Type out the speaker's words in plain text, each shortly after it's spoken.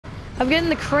I'm getting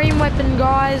the cream weapon,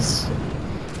 guys.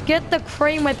 Get the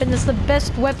cream weapon. It's the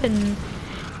best weapon.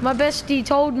 My bestie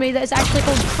told me that it's actually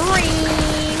called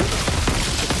cream.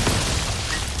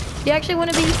 You actually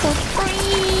want to be called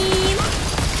cream.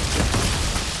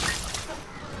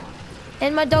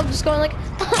 And my dog just going like,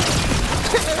 because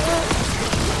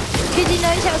he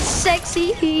knows how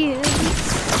sexy he is.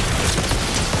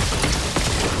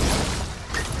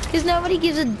 Because nobody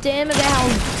gives a damn about how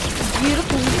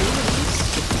beautiful he is.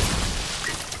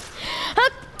 A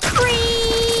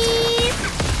cream!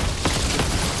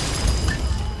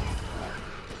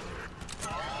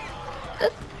 A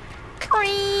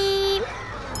cream!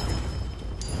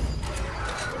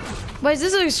 Wait, is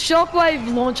this a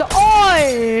shockwave launcher?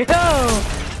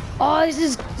 Oh,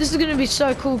 this is gonna be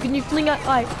so cool. Can you fling out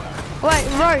like... Wait,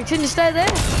 Ro, can you stay there?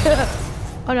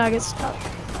 Oh no, I get stuck.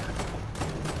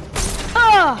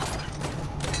 Ah!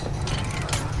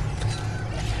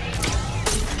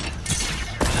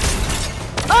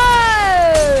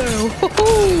 Oh!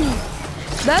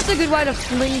 That's a good way to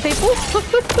fling people.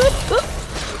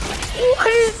 What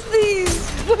is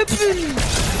this weapon?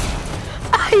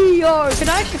 Hey yo! Can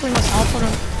I actually fling myself on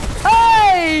him?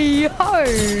 Hey yo!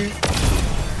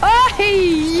 Hey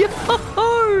yo!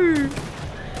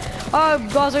 Oh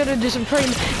guys, I gotta do some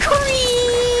cream.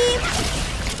 Cream!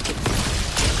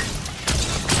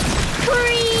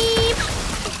 Cream!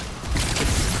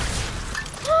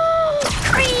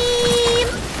 Cream!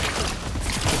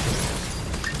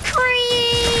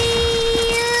 Cream!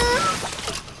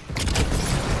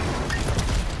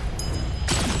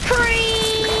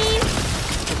 Cream!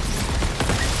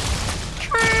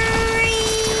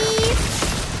 Cream!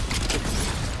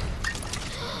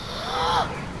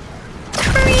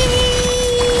 Cream!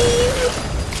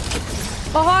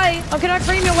 Oh hi! Oh, can I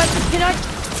cream your weapon? Can I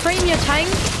cream your tank?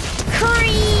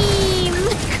 Cream!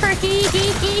 Cream!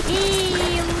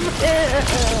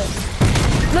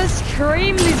 Let's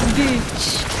cream this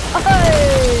bitch!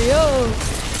 Hey, yo!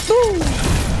 Woo!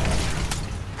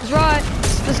 That's right.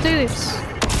 Let's do this.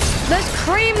 Let's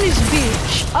cream this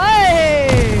bitch!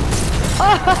 Hey!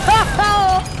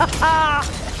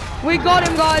 We got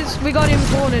him, guys. We got him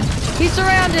cornered. He's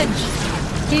surrounded.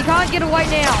 He can't get away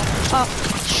now. Oh,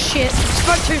 shit.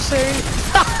 Spoke too soon.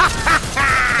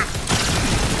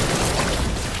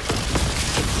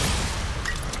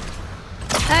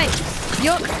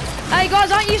 Hey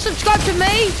guys, aren't you subscribed to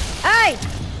me? Hey,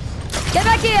 get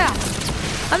back here.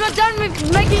 I'm not done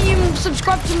with making you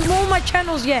subscribe to all my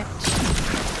channels yet.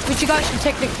 Which you guys should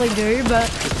technically do, but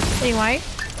anyway.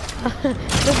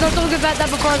 Let's not talk about that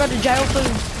before I go to jail for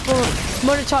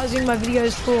monetizing my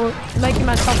videos for making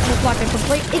myself look like a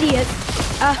complete idiot.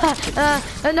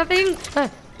 Nothing.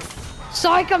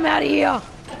 Psych, I'm out of here. I'm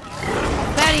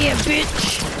out of here,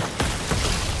 bitch.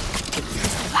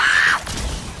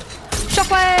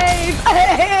 Shockwave!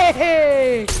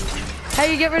 Hey! How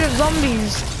you get rid of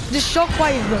zombies? Just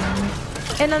shockwave them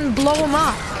and then blow them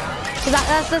up. So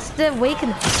that's their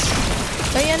weakness.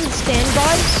 Don't you understand,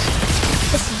 guys?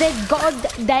 It's their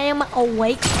goddamn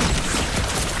weakness.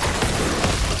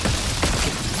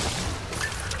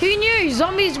 Who knew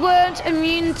zombies weren't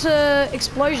immune to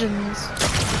explosions?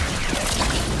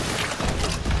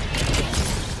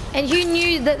 And who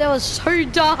knew that they were so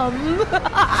dumb?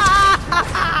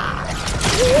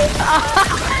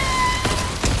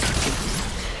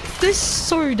 They're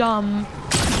so dumb.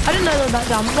 I didn't know they were that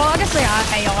dumb. Well, I guess they are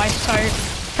AI, so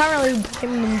can't really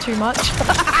blame them too much.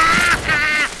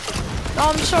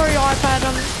 I'm sorry, iPad.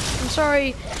 I'm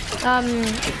sorry,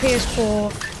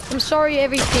 PS4. I'm sorry,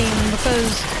 everything,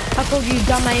 because I called you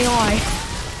dumb AI.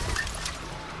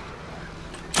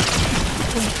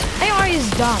 AI is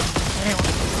dumb.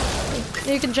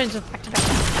 Anyway, you can change the fact about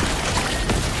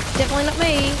that. Definitely not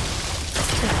me.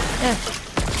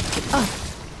 Oh,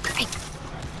 hey,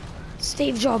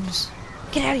 Steve Jobs,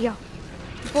 get out of here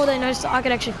before they notice that I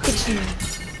could actually fix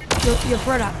your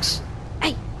products.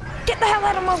 Hey, get the hell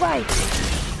out of my way,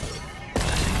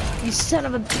 you son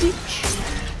of a bitch.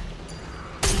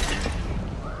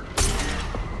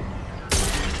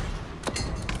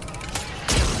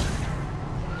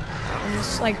 I'm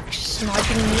just like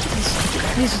sniping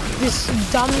this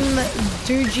dumb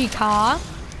doogie car.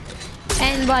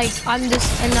 And like I'm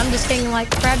just getting like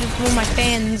crowded from all my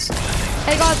fans.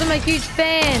 Hey guys, I'm a huge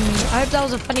fan. I hope that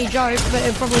was a funny joke, but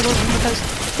it probably wasn't because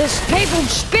there's people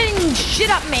spitting shit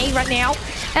at me right now,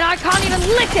 and I can't even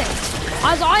lick it,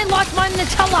 as I like my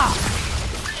Nutella.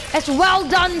 It's well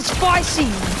done,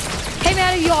 spicy. Came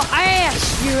out of your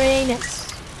ass, Uranus.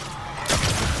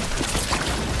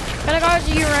 Can I go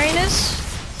to Uranus?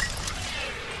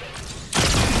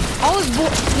 I was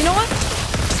born. You know what?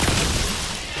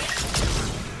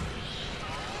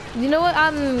 You know what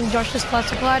Josh's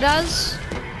classifier does?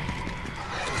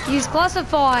 He's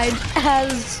classified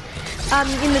as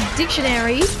in the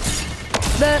dictionary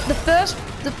the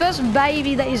first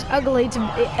baby that is ugly to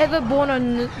ever born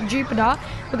on Jupiter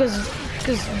because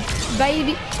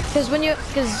when you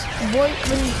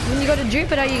go to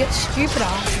Jupiter you get stupider,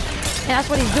 and that's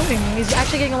what he's doing. He's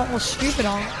actually getting a lot more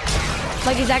stupider,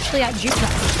 like he's actually at Jupiter.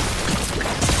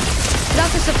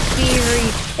 That's just a theory.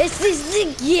 It's the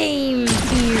game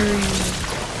theory.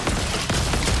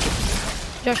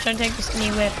 Josh, don't take this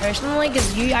anywhere personally,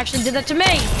 because you actually did that to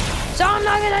me. So I'm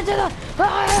not gonna do that.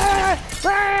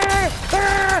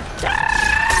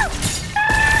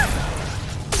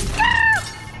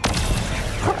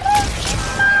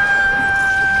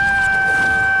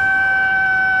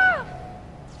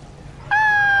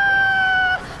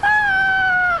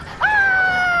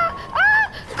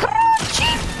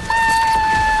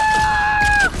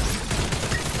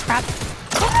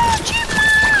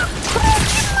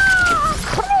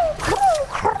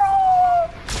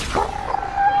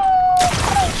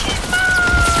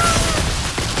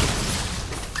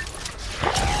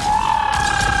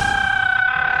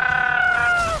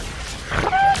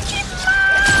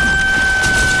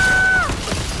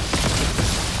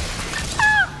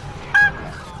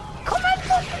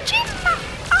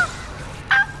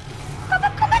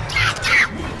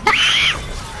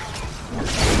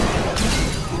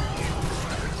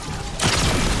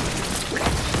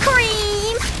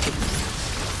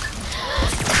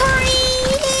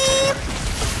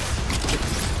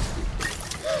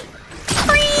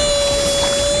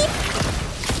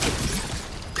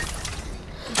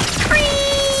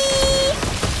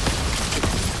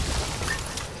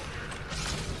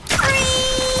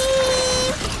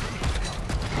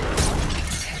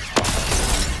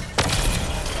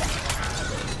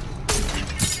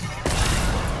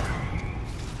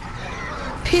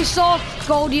 Piss off,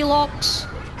 Goldilocks.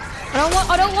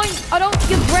 I don't want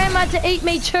your grandma to eat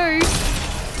me too.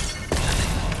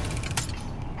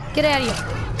 Get out of here.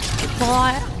 While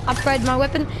I upgrade my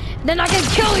weapon, then I can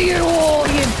kill you all,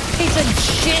 you piece of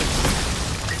shit.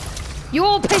 You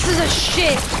all pieces of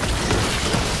shit.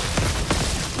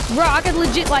 Bro, I could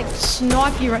legit like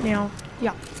snipe you right now.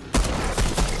 Yeah.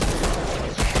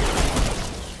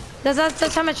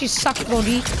 That's how much you suck,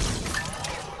 Goldie.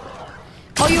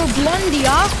 Oh, you're blondie,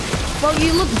 huh? Well,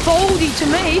 you look baldy to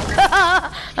me.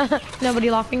 Nobody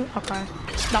laughing? Okay.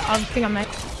 No, I think I might.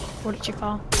 What a chick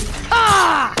are.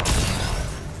 Ah!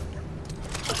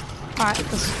 Alright,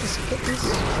 let's get this.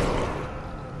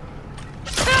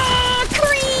 Ah!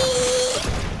 Creep!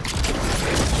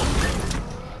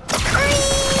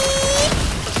 Creep!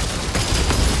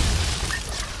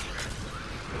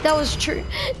 That was true.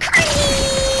 Creep!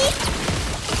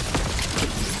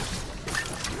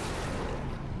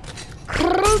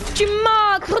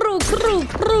 Kruchima, kru.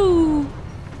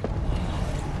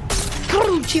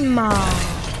 Kruchima.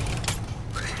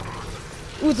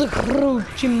 With a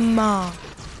Kruchima.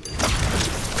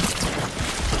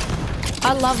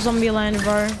 I love Zombieland,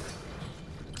 bro.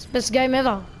 It's the best game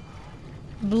ever.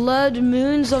 Blood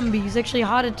Moon Zombies. Actually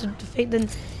harder to defeat than...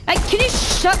 Hey, can you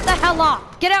shut the hell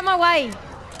up? Get out my way,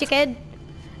 dickhead.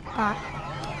 Alright.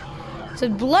 So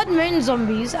Blood Moon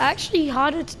Zombies are actually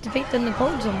harder to defeat than the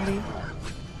Cold Zombie.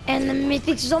 And the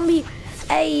Mythic Zombie.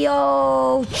 Hey,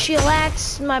 yo,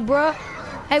 chillax, my bro.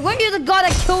 Hey, weren't you the guy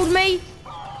that killed me?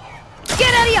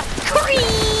 Get out of here!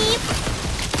 Creep!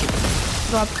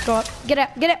 Go up. Get out.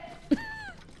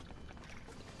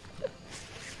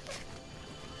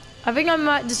 I think I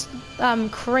might just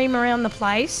cream around the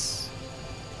place.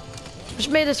 Which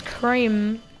made us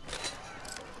cream.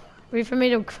 Ready for me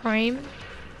to cream?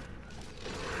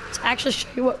 To actually show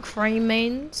you what cream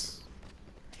means.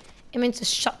 It means to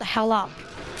shut the hell up,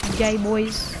 gay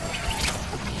boys.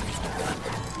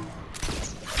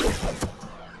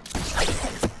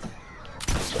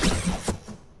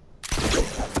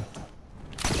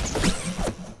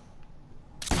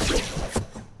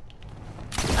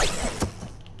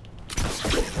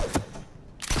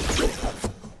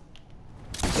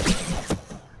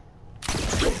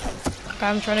 Okay,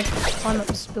 I'm trying to climb up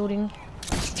this building.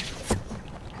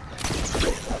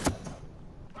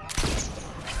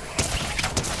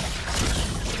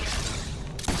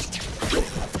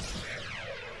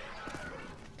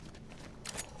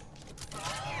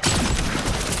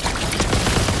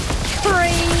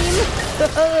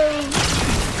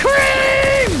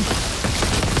 Cream!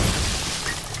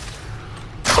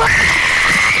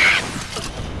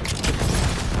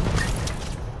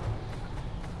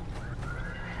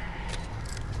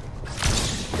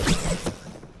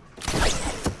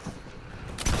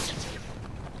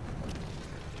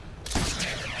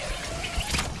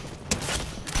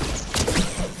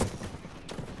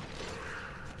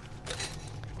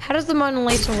 How does the Mona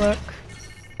Lisa work?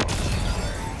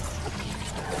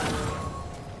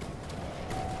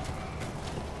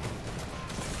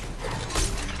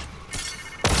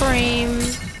 Cream.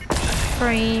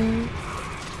 Cream.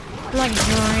 Like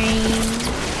cream.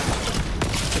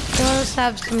 Let's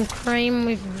have some cream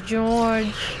with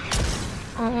George.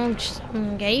 Oh,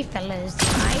 some gay fellas.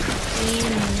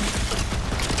 Cream.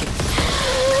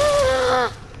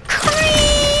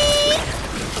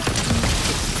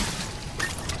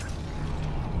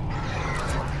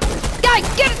 Guys,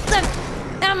 get them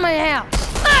out of my house.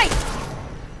 Hey!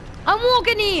 I'm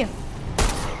walking here.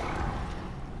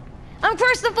 I'm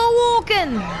Christopher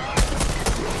Walken.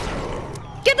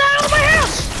 Get that out of my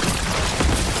house!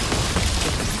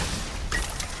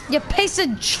 You piece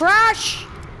of trash!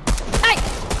 Hey!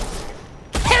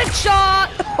 Headshot!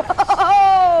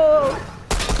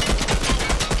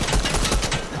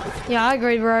 Yeah, I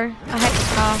agree, bro. I hate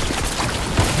this car.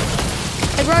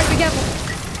 Hey, bro, be careful.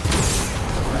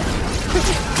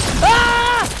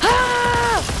 Ah!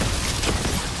 Ah!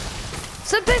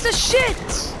 It's a piece of shit!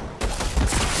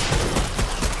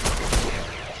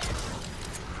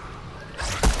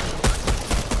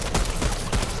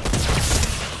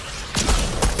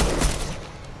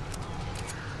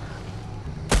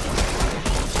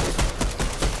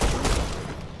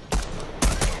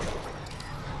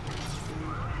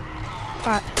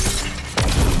 Alright.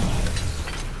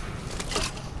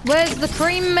 Where's the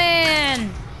cream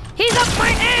man? He's up my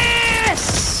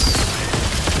ass!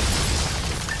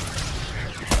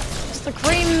 It's the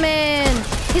cream man.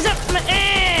 He's up my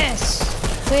ass!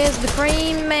 Where's the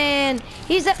cream man?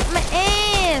 He's up my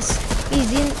ass!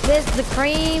 He's in. Where's the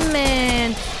cream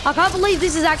man? I can't believe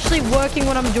this is actually working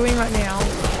what I'm doing right now.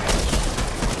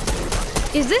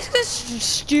 Is this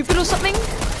stupid or something?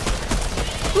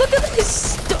 Look at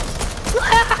this stuff.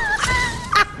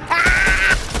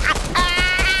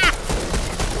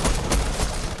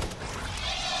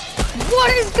 What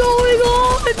is going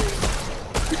on?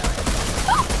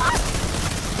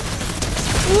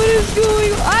 What is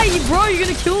going on? Hey, bro, you're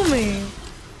gonna kill me.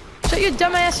 Shut your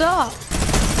dumb ass up.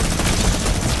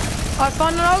 Alright,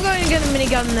 fine, I'll go and get a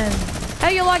minigun then. How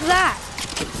you like that?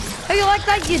 How you like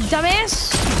that, you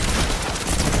dumbass?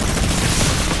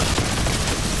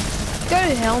 Go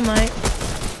to hell, mate.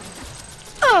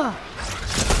 Oh!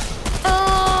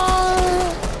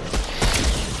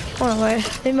 Oh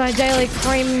wait, in my daily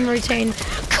cream routine.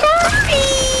 Cream!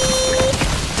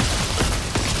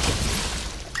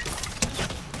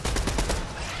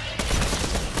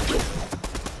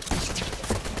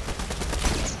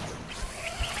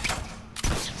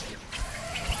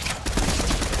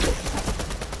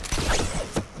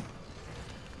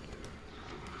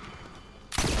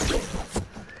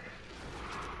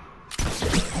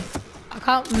 I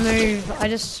can't move, I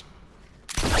just...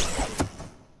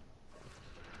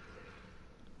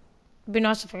 It'd be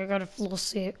nice if I could go to floor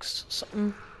 6 or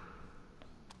something.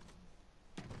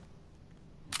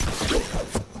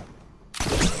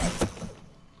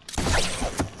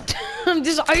 I'm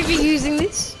just overusing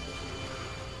this.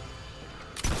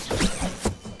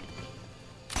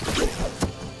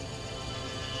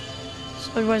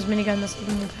 So otherwise minigun, that's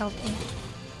even more powerful.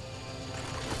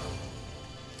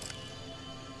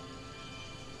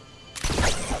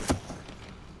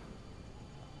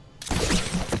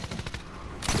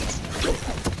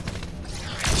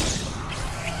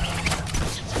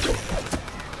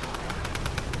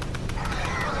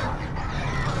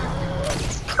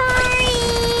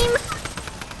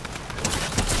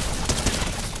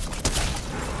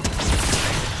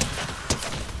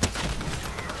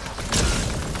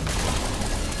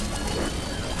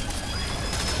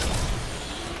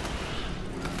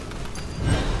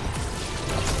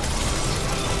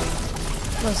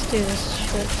 Let's do this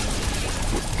shit.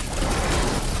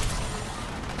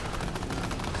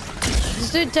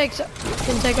 This dude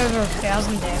can take over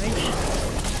 1,000 damage.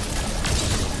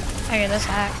 Okay, that's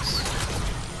hacks.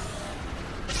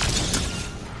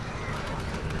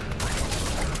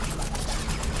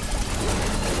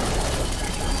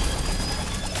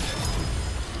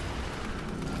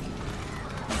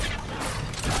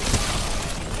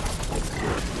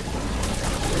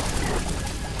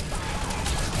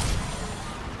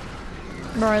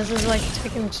 Bro, this is like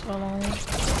taking so long.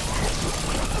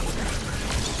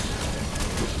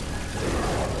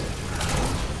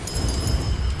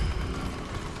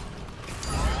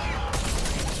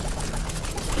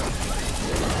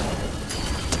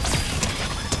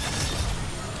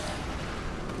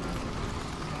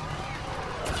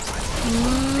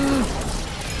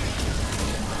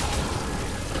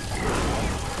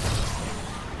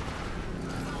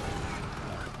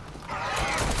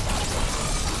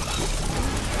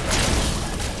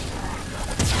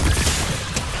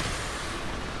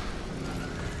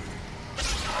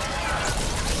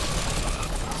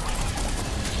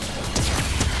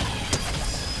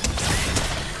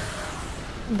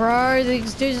 Bro,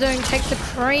 these dudes don't take the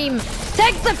cream.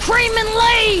 Take the cream and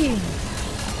leave!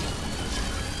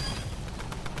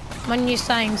 My new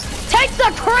sayings. Take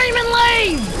the cream and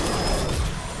leave!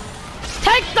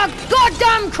 Take the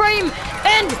goddamn cream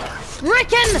and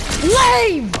frickin'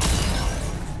 leave!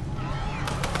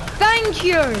 Thank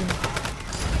you!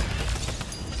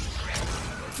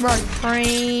 Bro,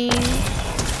 cream.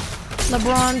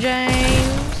 LeBron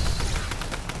James.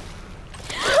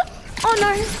 Oh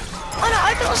no! Oh no,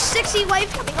 I feel a sexy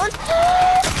wave coming on.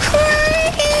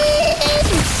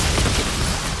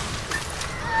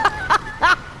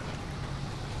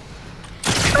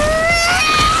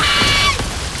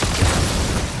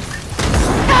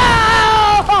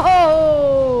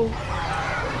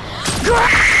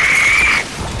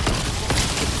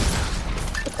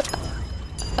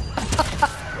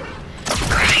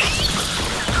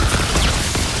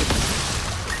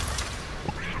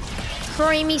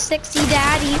 Creamy, sexy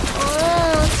daddy.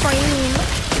 Oh, cream.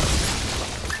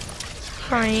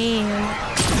 Cream.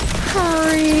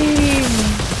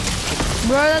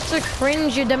 Bro, that's a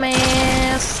cringe, you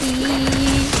dumbass.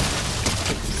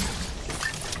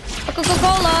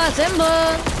 Coca-Cola,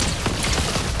 Simba.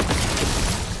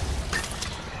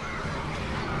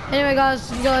 Anyway,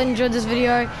 guys, if you guys enjoyed this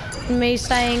video, me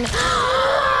saying,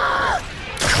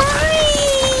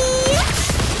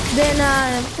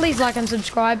 then please like and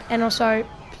subscribe, and also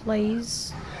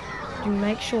please do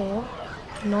make sure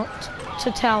not to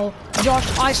tell Josh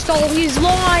I stole his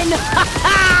line.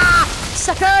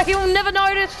 Sucker, he'll never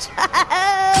notice.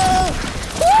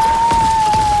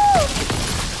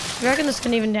 You reckon this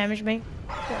can even damage me?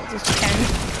 Yeah, this can.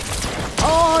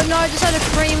 Oh no, I just had a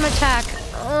cream attack.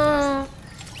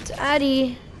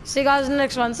 Daddy. See you guys in the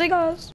next one. See you guys.